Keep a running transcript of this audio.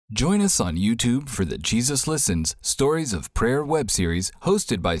Join us on YouTube for the Jesus Listens Stories of Prayer web series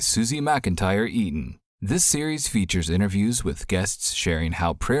hosted by Susie McIntyre Eaton. This series features interviews with guests sharing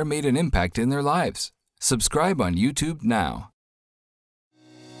how prayer made an impact in their lives. Subscribe on YouTube now.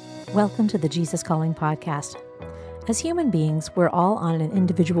 Welcome to the Jesus Calling Podcast. As human beings, we're all on an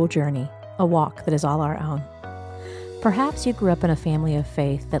individual journey, a walk that is all our own. Perhaps you grew up in a family of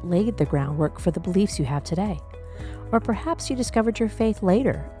faith that laid the groundwork for the beliefs you have today. Or perhaps you discovered your faith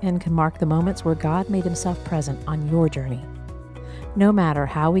later and can mark the moments where God made himself present on your journey. No matter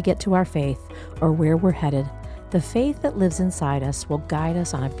how we get to our faith or where we're headed, the faith that lives inside us will guide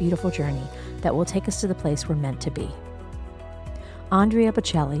us on a beautiful journey that will take us to the place we're meant to be. Andrea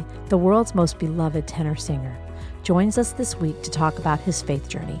Bocelli, the world's most beloved tenor singer, joins us this week to talk about his faith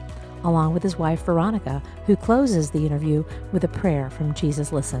journey, along with his wife Veronica, who closes the interview with a prayer from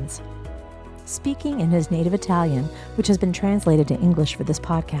Jesus Listens. Speaking in his native Italian, which has been translated to English for this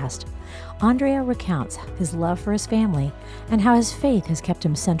podcast, Andrea recounts his love for his family and how his faith has kept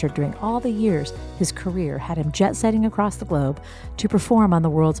him centered during all the years his career had him jet-setting across the globe to perform on the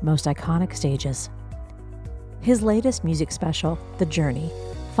world's most iconic stages. His latest music special, The Journey,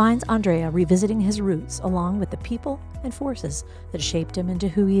 finds Andrea revisiting his roots along with the people and forces that shaped him into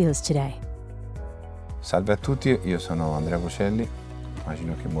who he is today. Salve a tutti, io sono Andrea Bocelli.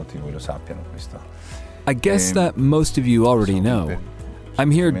 Immagino che molti di voi lo sappiano questo. I guess that most of you already know. I'm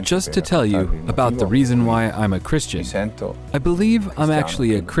here just to tell you about the reason why I'm a Christian. I believe I'm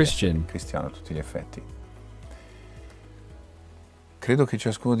actually a Christian. Cristiano a tutti gli effetti. Credo che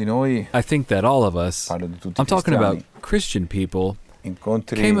ciascuno di noi, I think that all of us, I'm talking about Christian people,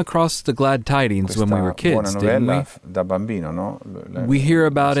 came across the glad tidings when we were kids, didn't we? Da bambino, no? We hear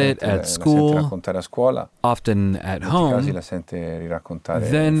about it at school, often at home,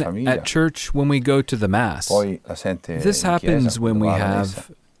 then at church when we go to the Mass. This happens when we're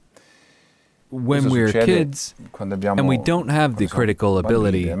kids and we don't have the critical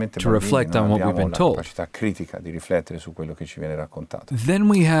ability to reflect on what we've been told. Then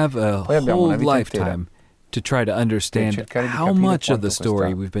we have a whole lifetime to try to understand how much of the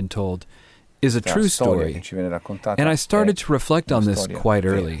story we've been told is a true story. And I started to reflect on this quite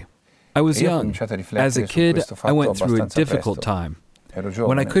early. I was young. As a kid, I went through a difficult time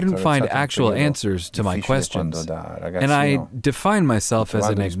when I couldn't find actual answers to my questions, and I defined myself as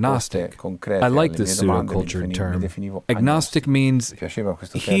an agnostic. I like this pseudo-cultured term. Agnostic means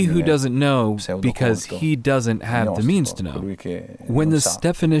he who doesn't know because he doesn't have the means to know. When this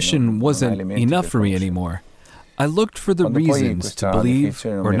definition wasn't enough for me anymore, I looked for the reasons to believe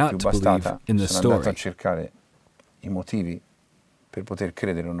or not to believe in the story. I motivi per poter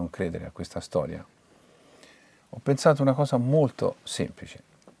credere o non credere a questa storia. Ho pensato una cosa molto semplice.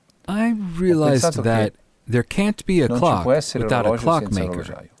 I realized that there can't be a clock without a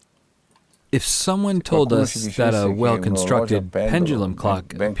clockmaker. If someone told us that a well-constructed pendulum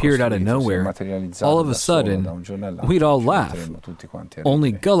clock appeared out of nowhere, all of a sudden, we'd all laugh.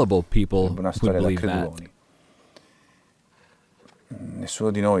 Only gullible people would believe that.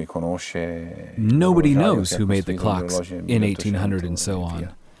 Nobody knows who made the clocks in 1800 and so on.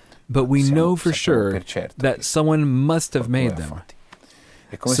 But we know for sure that someone must have made them.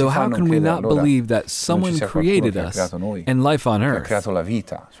 So how can we not believe that someone created us and life on Earth,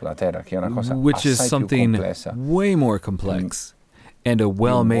 which is something way more complex, and a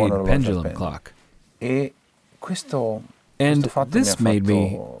well-made pendulum clock? And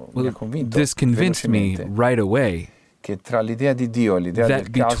this convinced me right away that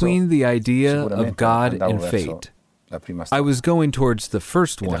between the idea of God and fate, I was going towards the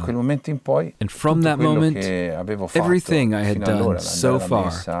first one, and from that moment, everything I had done so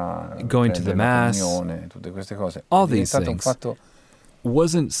far, going to the Mass, all these things,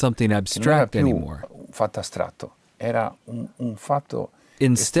 wasn't something abstract anymore.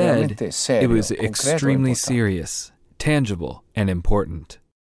 Instead, it was extremely serious, tangible, and important.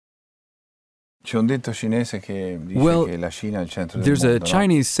 Well, there's a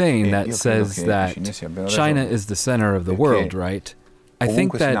Chinese saying that says that China is the center of the world, right? I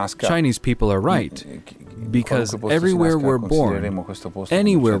think that Chinese people are right, because everywhere we're born,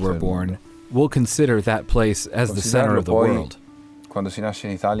 anywhere we're born, we'll consider that place as the center of the world.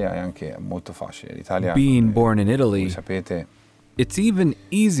 Being born in Italy, it's even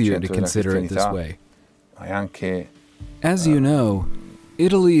easier to consider it this way. As you know,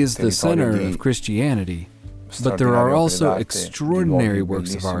 Italy is the center of Christianity, but there are also extraordinary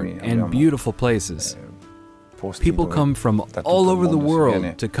works of art and beautiful places. People come from all over the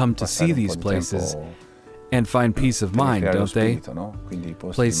world to come to see these places, and find peace of mind, don't they?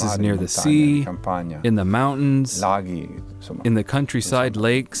 Places near the sea, in the mountains, in the countryside,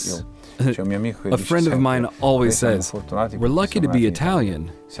 lakes. A friend of mine always says, we're lucky to be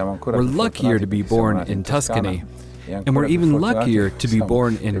Italian. We're luckier to be born in Tuscany. And we're even luckier to be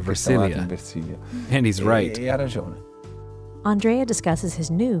born in Versilia. And he's right. Andrea discusses his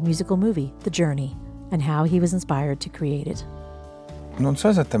new musical movie, The Journey, and how he was inspired to create it.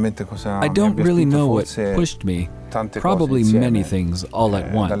 I don't really know what pushed me. Probably many things all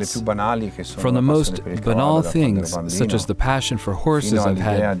at once. From the most banal things, such as the passion for horses I've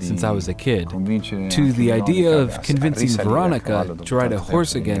had since I was a kid, to the idea of convincing Veronica to ride a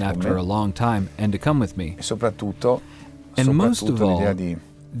horse again after a long time and to come with me. And most of all,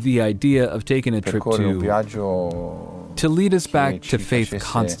 the idea of taking a trip to lead us back to faith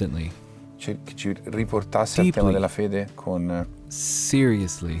constantly. Deeply.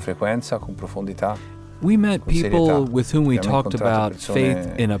 Seriously. We met people with whom we talked about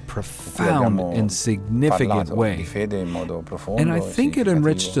faith in a profound and significant way. And I think it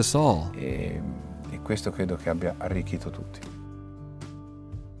enriched us all.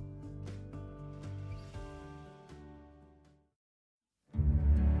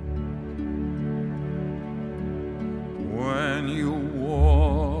 When you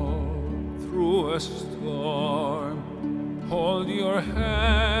walk through a storm, hold your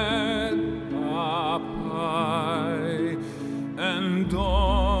head up high and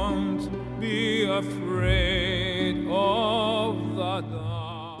don't be afraid of the dark.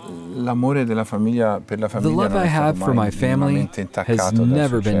 The love I have for my family has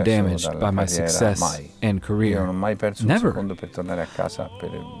never been damaged by my success and career. Never.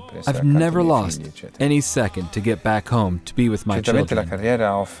 I've never lost any second to get back home to be with my children,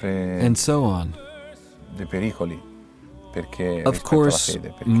 and so on. Of course,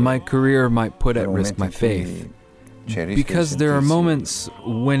 my career might put at risk my faith, because there are moments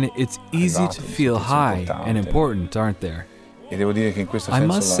when it's easy to feel high and important, aren't there? I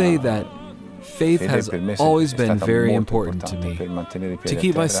must say that faith has always been very important to me, to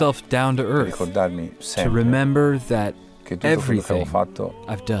keep myself down to earth, to remember that everything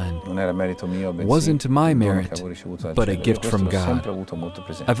I've done wasn't my merit, but a gift from God.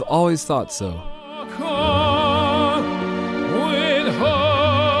 I've always thought so.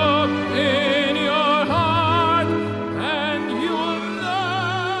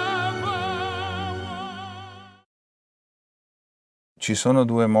 There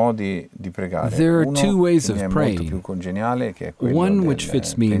are two ways of praying. One which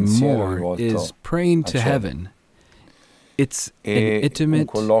fits me more is praying to heaven. It's an intimate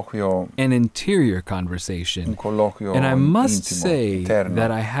and interior conversation, and I must say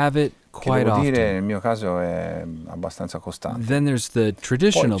that I have it quite often. Then there's the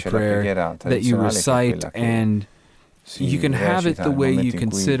traditional prayer that you recite, and you can have it the way you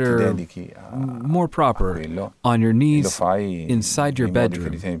consider more proper, on your knees inside your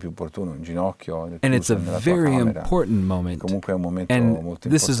bedroom. And it's a very important moment, and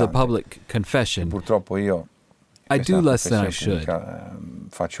this is a public confession. I do less than I should.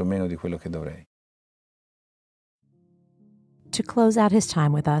 To close out his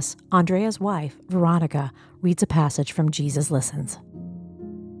time with us, Andrea's wife, Veronica, reads a passage from Jesus Listens.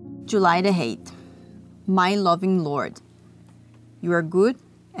 July the 8th. My loving Lord, you are good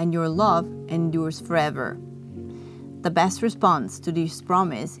and your love endures forever. The best response to this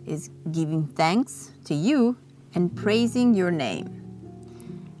promise is giving thanks to you and praising your name.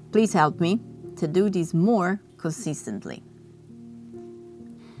 Please help me to do this more consistently.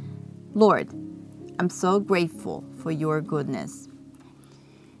 Lord, I'm so grateful for your goodness.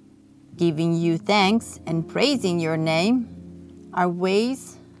 Giving you thanks and praising your name are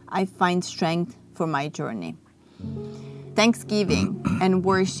ways I find strength for my journey. Thanksgiving and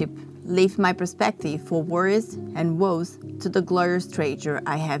worship lift my perspective for worries and woes to the glorious treasure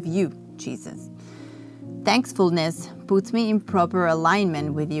I have you, Jesus. Thankfulness puts me in proper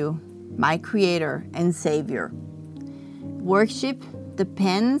alignment with you, my Creator and Savior. Worship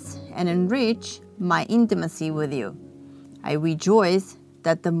depends and enrich my intimacy with you. I rejoice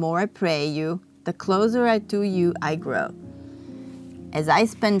that the more I pray you, the closer to you I grow. As I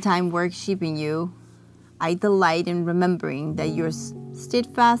spend time worshiping you, I delight in remembering that your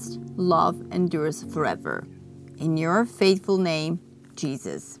steadfast love endures forever. In your faithful name,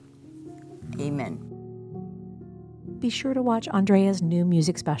 Jesus. Amen. Be sure to watch Andrea's new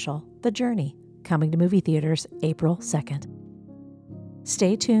music special, The Journey, coming to movie theaters April 2nd.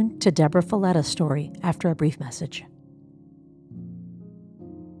 Stay tuned to Debra Fileta's story after a brief message.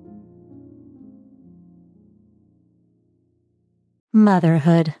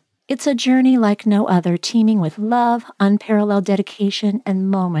 Motherhood. It's a journey like no other, teeming with love, unparalleled dedication,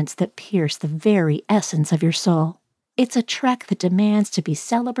 and moments that pierce the very essence of your soul. It's a trek that demands to be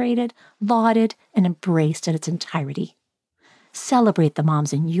celebrated, lauded, and embraced in its entirety. Celebrate the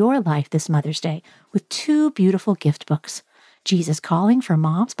moms in your life this Mother's Day with 2 beautiful gift books, Jesus Calling for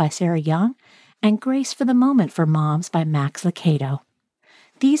Moms by Sarah Young and Grace for the Moment for Moms by Max Lucado.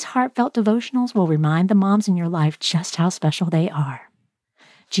 These heartfelt devotionals will remind the moms in your life just how special they are.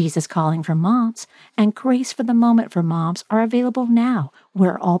 Jesus Calling for Moms and Grace for the Moment for Moms are available now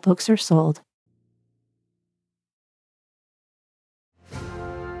where all books are sold.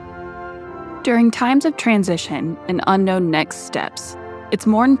 During times of transition and unknown next steps, it's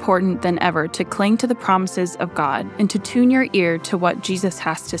more important than ever to cling to the promises of God and to tune your ear to what Jesus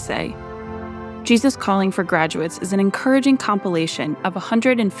has to say. Jesus Calling for Graduates is an encouraging compilation of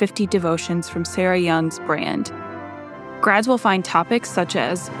 150 devotions from Sarah Young's brand. Grads will find topics such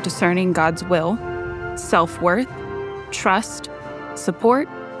as discerning God's will, self-worth, trust, support,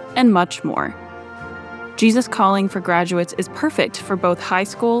 and much more. Jesus Calling for Graduates is perfect for both high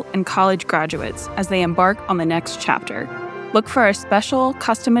school and college graduates as they embark on the next chapter. Look for a special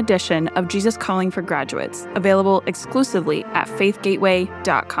custom edition of Jesus Calling for Graduates, available exclusively at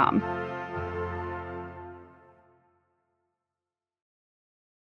faithgateway.com.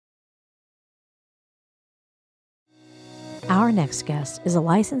 Our next guest is a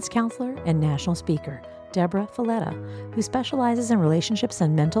licensed counselor and national speaker, Debra Fileta, who specializes in relationships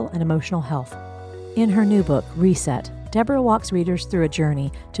and mental and emotional health. In her new book, Reset, Debra walks readers through a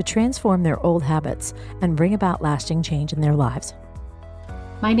journey to transform their old habits and bring about lasting change in their lives.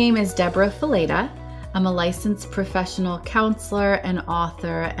 My name is Debra Fileta. I'm a licensed professional counselor and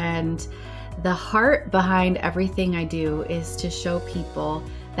author, and the heart behind everything I do is to show people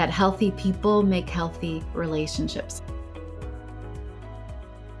that healthy people make healthy relationships.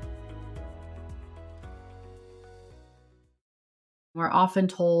 We're often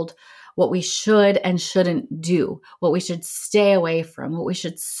told what we should and shouldn't do, what we should stay away from, what we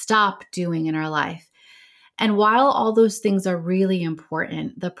should stop doing in our life. And while all those things are really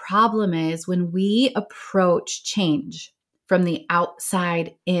important, the problem is when we approach change from the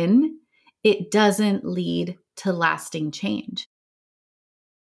outside in, it doesn't lead to lasting change.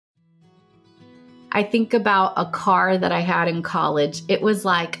 I think about a car that I had in college. It was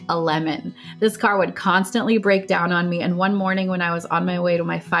like a lemon. This car would constantly break down on me. And one morning when I was on my way to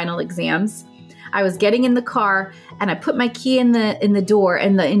my final exams, I was getting in the car and I put my key in the door,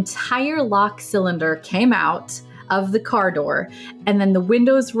 and the entire lock cylinder came out of the car door, and then the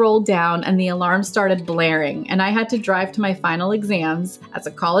windows rolled down and the alarm started blaring. And I had to drive to my final exams as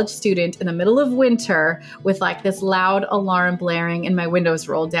a college student in the middle of winter with like this loud alarm blaring and my windows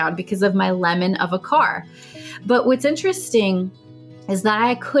rolled down because of my lemon of a car. But what's interesting is that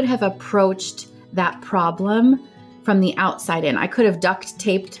I could have approached that problem from the outside in. I could have duct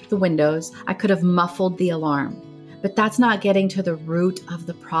taped the windows. I could have muffled the alarm. But that's not getting to the root of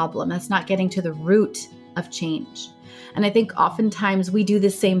the problem. That's not getting to the root of change. And I think oftentimes we do the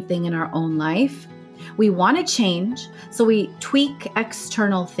same thing in our own life. We want to change, so we tweak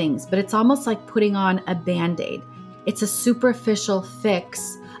external things, but it's almost like putting on a Band-Aid. It's a superficial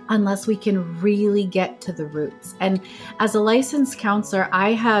fix unless we can really get to the roots. And as a licensed counselor,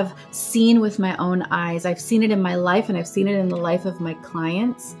 I have seen with my own eyes, I've seen it in my life and I've seen it in the life of my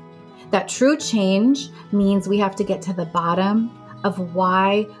clients, that true change means we have to get to the bottom of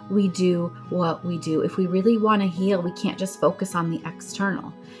why we do what we do. If we really want to heal, we can't just focus on the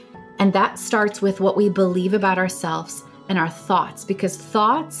external. And that starts with what we believe about ourselves and our thoughts, because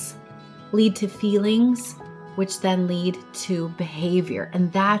thoughts lead to feelings, which then lead to behavior.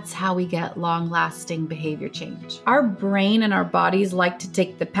 And that's how we get long-lasting behavior change. Our brain and our bodies like to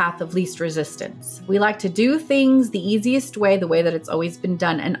take the path of least resistance. We like to do things the easiest way, the way that it's always been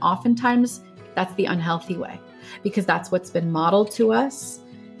done. And oftentimes that's the unhealthy way, because that's what's been modeled to us.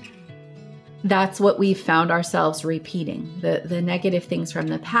 That's what we've found ourselves repeating, the negative things from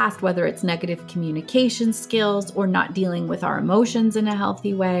the past, whether it's negative communication skills or not dealing with our emotions in a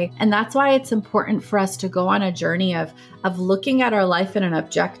healthy way. And that's why it's important for us to go on a journey of looking at our life in an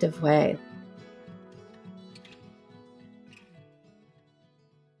objective way.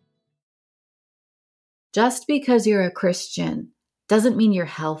 Just because you're a Christian doesn't mean you're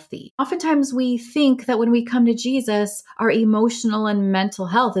healthy. Oftentimes we think that when we come to Jesus, our emotional and mental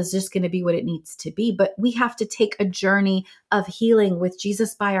health is just going to be what it needs to be. But we have to take a journey of healing with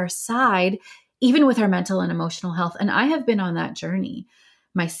Jesus by our side, even with our mental and emotional health. And I have been on that journey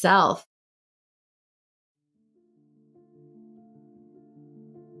myself.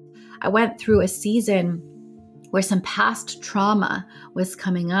 I went through a season where some past trauma was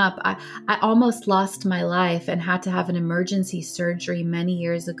coming up. I almost lost my life and had to have an emergency surgery many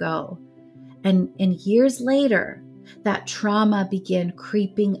years ago. And years later, that trauma began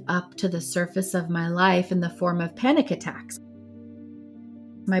creeping up to the surface of my life in the form of panic attacks.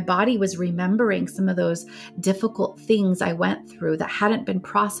 My body was remembering some of those difficult things I went through that hadn't been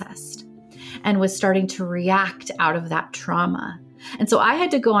processed and was starting to react out of that trauma. And so I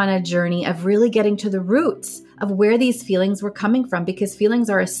had to go on a journey of really getting to the roots of where these feelings were coming from, because feelings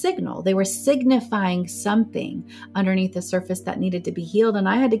are a signal. They were signifying something underneath the surface that needed to be healed. And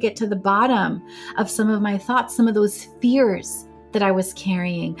I had to get to the bottom of some of my thoughts, some of those fears that I was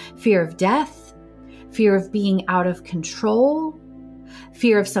carrying. Fear of death, fear of being out of control,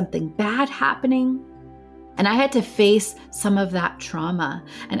 fear of something bad happening. And I had to face some of that trauma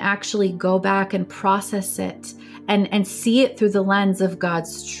and actually go back and process it and see it through the lens of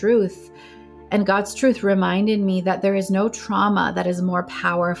God's truth. And God's truth reminded me that there is no trauma that is more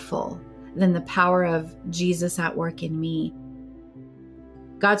powerful than the power of Jesus at work in me.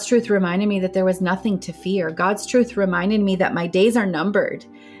 God's truth reminded me that there was nothing to fear. God's truth reminded me that my days are numbered,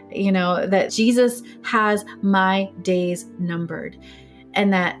 that Jesus has my days numbered,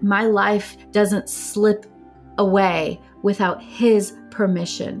 and that my life doesn't slip away without His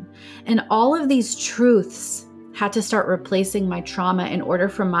permission. And all of these truths had to start replacing my trauma in order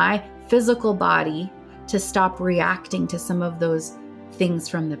for my physical body to stop reacting to some of those things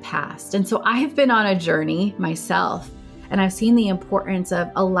from the past. And so I have been on a journey myself, and I've seen the importance of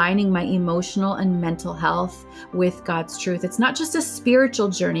aligning my emotional and mental health with God's truth. It's not just a spiritual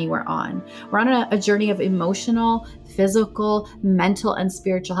journey we're on. We're on a journey of emotional, physical, mental, and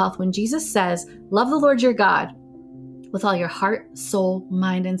spiritual health. When Jesus says, love the Lord your God with all your heart, soul,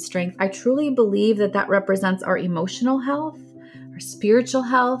 mind, and strength, I truly believe that represents our emotional health, our spiritual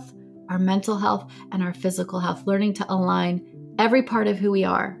health, our mental health, and our physical health, learning to align every part of who we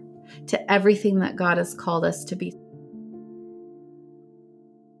are to everything that God has called us to be.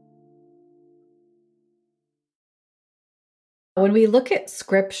 When we look at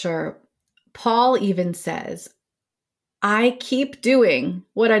scripture, Paul even says, I keep doing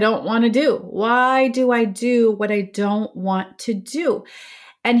what I don't want to do. Why do I do what I don't want to do?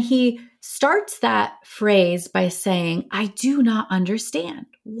 And he starts that phrase by saying, I do not understand.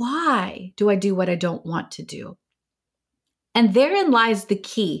 Why do I do what I don't want to do? And therein lies the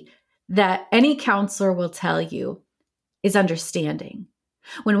key that any counselor will tell you is understanding.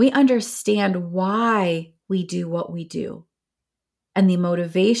 When we understand why we do what we do and the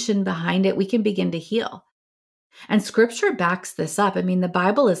motivation behind it, we can begin to heal. And scripture backs this up. I mean, the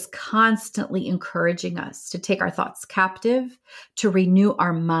Bible is constantly encouraging us to take our thoughts captive, to renew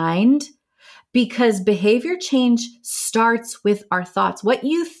our mind, because behavior change starts with our thoughts. What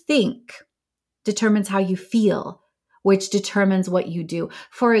you think determines how you feel, which determines what you do.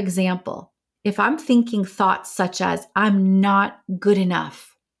 For example, if I'm thinking thoughts such as, I'm not good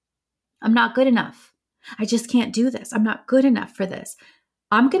enough, I just can't do this, I'm not good enough for this,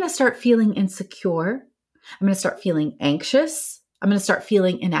 I'm going to start feeling insecure. I'm going to start feeling anxious. I'm going to start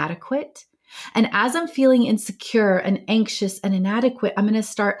feeling inadequate. And as I'm feeling insecure and anxious and inadequate, I'm going to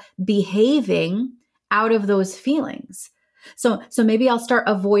start behaving out of those feelings. So maybe I'll start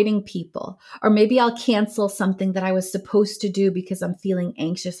avoiding people, or maybe I'll cancel something that I was supposed to do because I'm feeling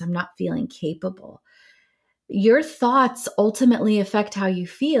anxious. I'm not feeling capable. Your thoughts ultimately affect how you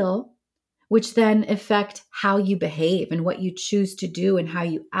feel, which then affect how you behave and what you choose to do and how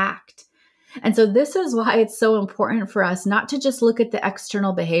you act. And so this is why it's so important for us not to just look at the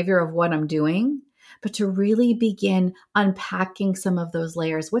external behavior of what I'm doing, but to really begin unpacking some of those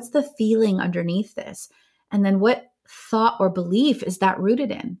layers. What's the feeling underneath this? And then what thought or belief is that rooted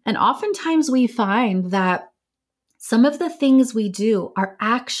in? And oftentimes we find that some of the things we do are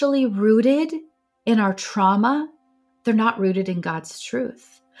actually rooted in our trauma. They're not rooted in God's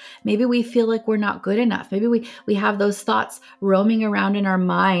truth. Maybe we feel like we're not good enough. Maybe we have those thoughts roaming around in our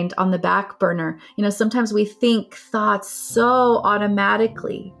mind on the back burner. Sometimes we think thoughts so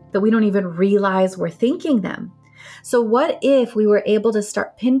automatically that we don't even realize we're thinking them. So what if we were able to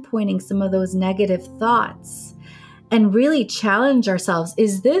start pinpointing some of those negative thoughts and really challenge ourselves?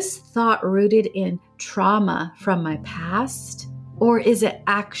 Is this thought rooted in trauma from my past, or is it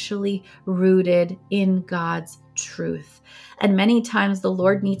actually rooted in God's truth? And many times the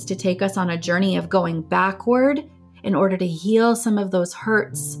Lord needs to take us on a journey of going backward in order to heal some of those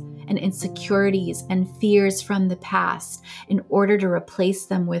hurts and insecurities and fears from the past, in order to replace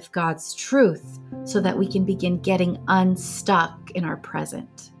them with God's truth so that we can begin getting unstuck in our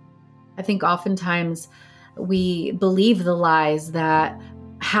present. I think oftentimes we believe the lies that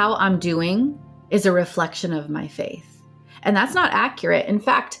how I'm doing is a reflection of my faith. And that's not accurate. In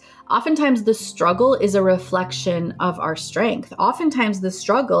fact, oftentimes the struggle is a reflection of our strength. Oftentimes the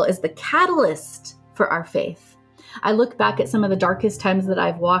struggle is the catalyst for our faith. I look back at some of the darkest times that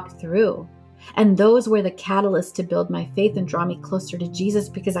I've walked through, and those were the catalyst to build my faith and draw me closer to Jesus,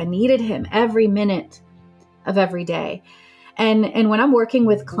 because I needed him every minute of every day. And when I'm working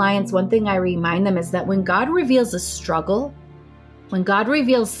with clients, one thing I remind them is that when God reveals a struggle, when God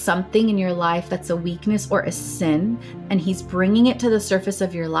reveals something in your life that's a weakness or a sin, and he's bringing it to the surface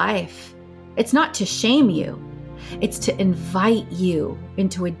of your life, it's not to shame you. It's to invite you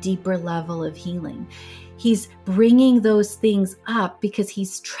into a deeper level of healing. He's bringing those things up because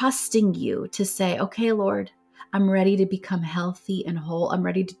he's trusting you to say, okay, Lord, I'm ready to become healthy and whole. I'm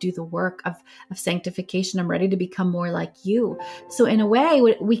ready to do the work of sanctification. I'm ready to become more like you. So in a way,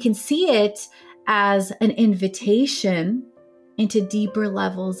 we can see it as an invitation into deeper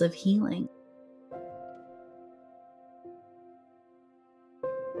levels of healing.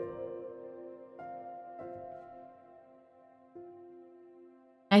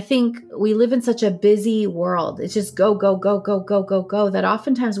 I think we live in such a busy world. It's just go, go, go, go, go, go, go, that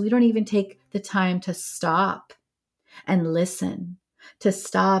oftentimes we don't even take the time to stop and listen, to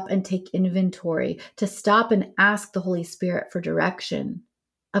stop and take inventory, to stop and ask the Holy Spirit for direction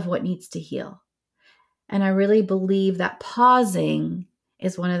of what needs to heal. And I really believe that pausing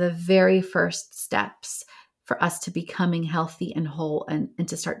is one of the very first steps for us to becoming healthy and whole and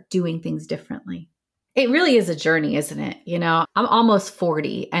to start doing things differently. It really is a journey, isn't it? You know, I'm almost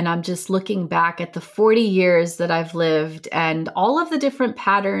 40 and I'm just looking back at the 40 years that I've lived and all of the different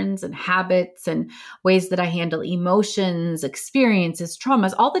patterns and habits and ways that I handle emotions, experiences,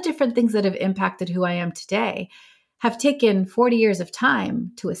 traumas, all the different things that have impacted who I am today have taken 40 years of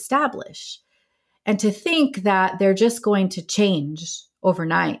time to establish. And to think that they're just going to change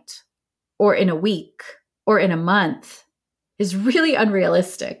overnight or in a week or in a month is really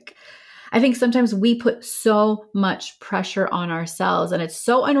unrealistic. I think sometimes we put so much pressure on ourselves and it's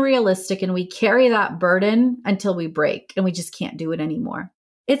so unrealistic, and we carry that burden until we break and we just can't do it anymore.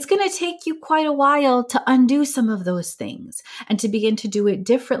 It's going to take you quite a while to undo some of those things and to begin to do it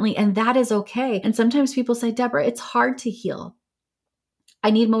differently. And that is okay. And sometimes people say, Debra, it's hard to heal.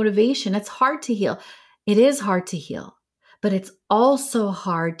 I need motivation. It's hard to heal. It is hard to heal, but it's also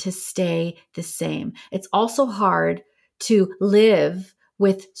hard to stay the same. It's also hard to live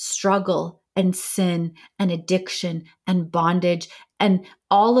with struggle and sin and addiction and bondage, and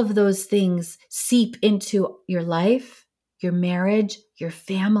all of those things seep into your life, your marriage, your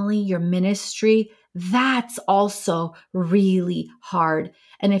family, your ministry. That's also really hard.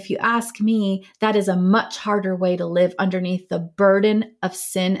 And if you ask me, that is a much harder way to live underneath the burden of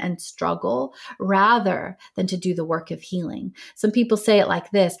sin and struggle rather than to do the work of healing. Some people say it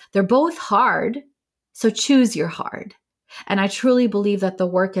like this: they're both hard, so choose your hard. And I truly believe that the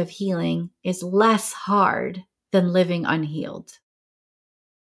work of healing is less hard than living unhealed.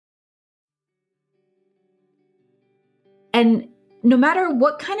 And no matter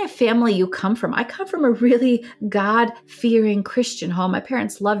what kind of family you come from, I come from a really God-fearing Christian home. My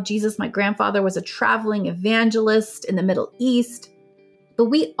parents loved Jesus. My grandfather was a traveling evangelist in the Middle East. But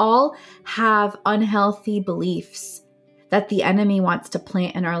we all have unhealthy beliefs that the enemy wants to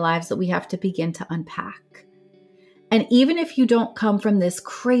plant in our lives that we have to begin to unpack. And even if you don't come from this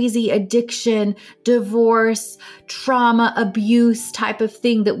crazy addiction, divorce, trauma, abuse type of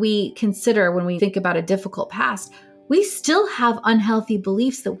thing that we consider when we think about a difficult past, we still have unhealthy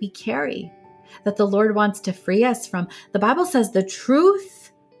beliefs that we carry, that the Lord wants to free us from. The Bible says the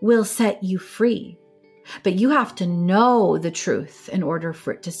truth will set you free, but you have to know the truth in order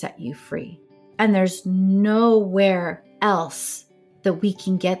for it to set you free. And there's nowhere else that we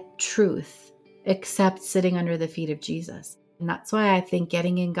can get truth except sitting under the feet of Jesus. And that's why I think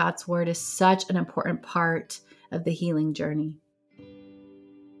getting in God's word is such an important part of the healing journey.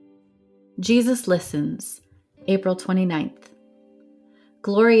 Jesus listens, April 29th.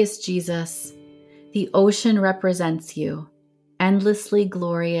 Glorious Jesus, the ocean represents you, endlessly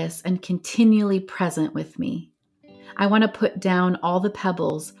glorious and continually present with me. I want to put down all the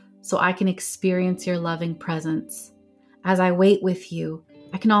pebbles so I can experience your loving presence. As I wait with you,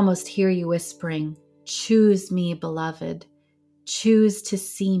 I can almost hear you whispering, choose me, beloved. Choose to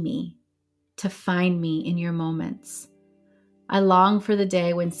see me, to find me in your moments. I long for the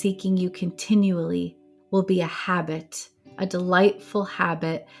day when seeking you continually will be a habit, a delightful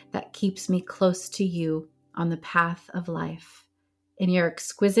habit that keeps me close to you on the path of life. In your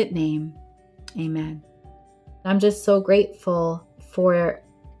exquisite name, amen. I'm just so grateful for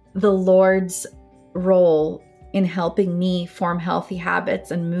the Lord's role in helping me form healthy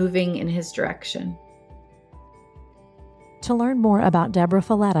habits and moving in his direction. To learn more about Debra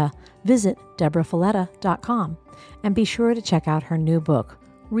Fileta, visit debrafileta.com and be sure to check out her new book,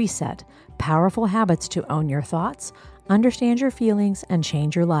 Reset: Powerful Habits to Own Your Thoughts, Understand Your Feelings, and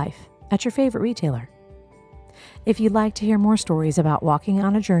Change Your Life, at your favorite retailer. If you'd like to hear more stories about walking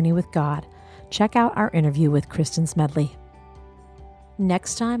on a journey with God, check out our interview with Kristen Smedley.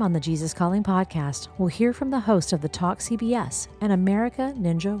 Next time on the Jesus Calling podcast, we'll hear from the host of the Talk CBS and America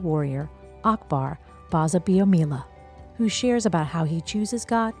Ninja Warrior, Akbar Bazabiomila, who shares about how he chooses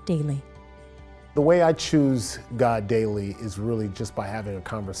God daily. The way I choose God daily is really just by having a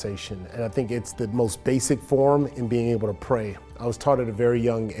conversation. And I think it's the most basic form in being able to pray. I was taught at a very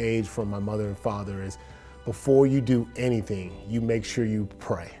young age from my mother and father is before you do anything, you make sure you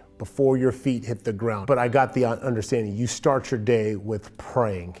pray before your feet hit the ground. But I got the understanding, you start your day with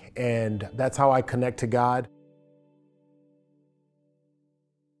praying. And that's how I connect to God.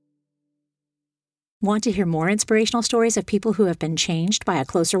 Want to hear more inspirational stories of people who have been changed by a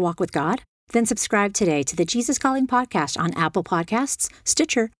closer walk with God? Then subscribe today to the Jesus Calling podcast on Apple Podcasts,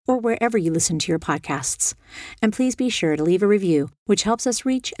 Stitcher, or wherever you listen to your podcasts. And please be sure to leave a review, which helps us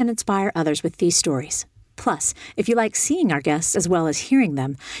reach and inspire others with these stories. Plus, if you like seeing our guests as well as hearing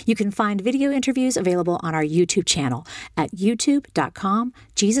them, you can find video interviews available on our YouTube channel at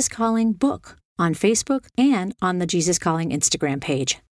youtube.com/JesusCallingBook, on Facebook, and on the Jesus Calling Instagram page.